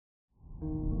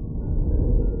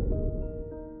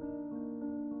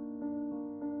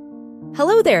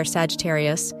Hello there,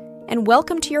 Sagittarius, and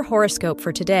welcome to your horoscope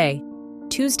for today,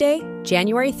 Tuesday,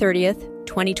 January 30th,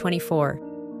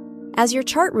 2024. As your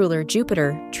chart ruler,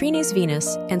 Jupiter, trines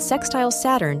Venus, and sextiles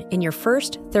Saturn in your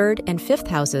 1st, 3rd, and 5th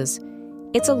houses,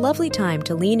 it's a lovely time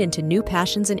to lean into new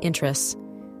passions and interests.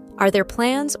 Are there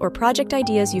plans or project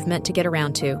ideas you've meant to get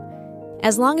around to?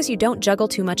 As long as you don't juggle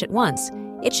too much at once,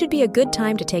 it should be a good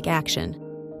time to take action.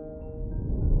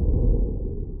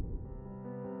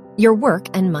 Your work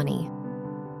and money.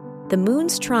 The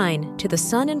moon's trine to the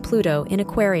sun and Pluto in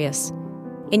Aquarius,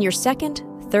 in your 2nd,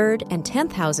 3rd, and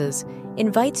 10th houses,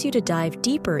 invites you to dive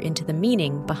deeper into the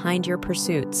meaning behind your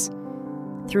pursuits.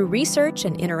 Through research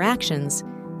and interactions,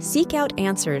 seek out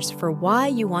answers for why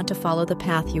you want to follow the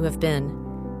path you have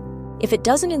been. If it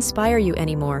doesn't inspire you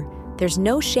anymore, there's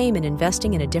no shame in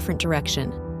investing in a different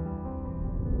direction.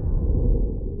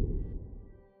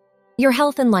 Your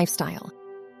health and lifestyle.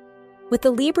 With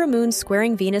the Libra moon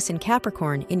squaring Venus in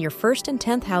Capricorn in your 1st and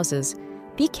 10th houses,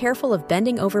 be careful of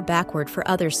bending over backward for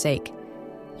others' sake.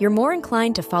 You're more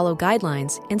inclined to follow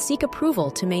guidelines and seek approval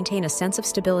to maintain a sense of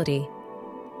stability.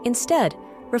 Instead,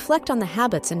 reflect on the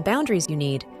habits and boundaries you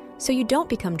need so you don't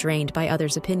become drained by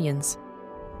others' opinions.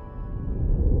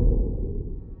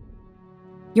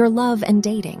 Your love and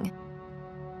dating.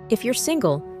 If you're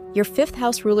single, your 5th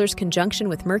house ruler's conjunction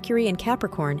with Mercury in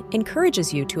Capricorn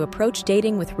encourages you to approach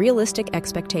dating with realistic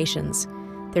expectations.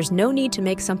 There's no need to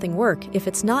make something work if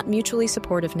it's not mutually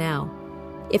supportive now.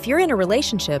 If you're in a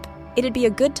relationship, it'd be a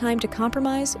good time to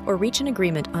compromise or reach an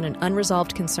agreement on an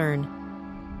unresolved concern.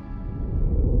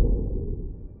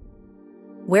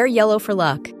 Wear yellow for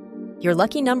luck. Your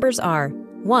lucky numbers are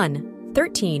 1,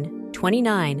 13,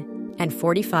 29, and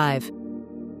 45.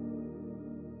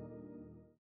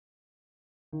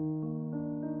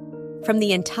 From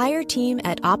the entire team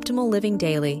at Optimal Living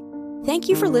Daily, thank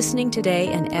you for listening today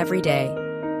and every day.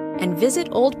 And visit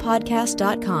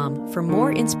oldpodcast.com for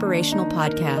more inspirational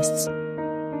podcasts.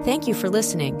 Thank you for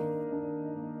listening.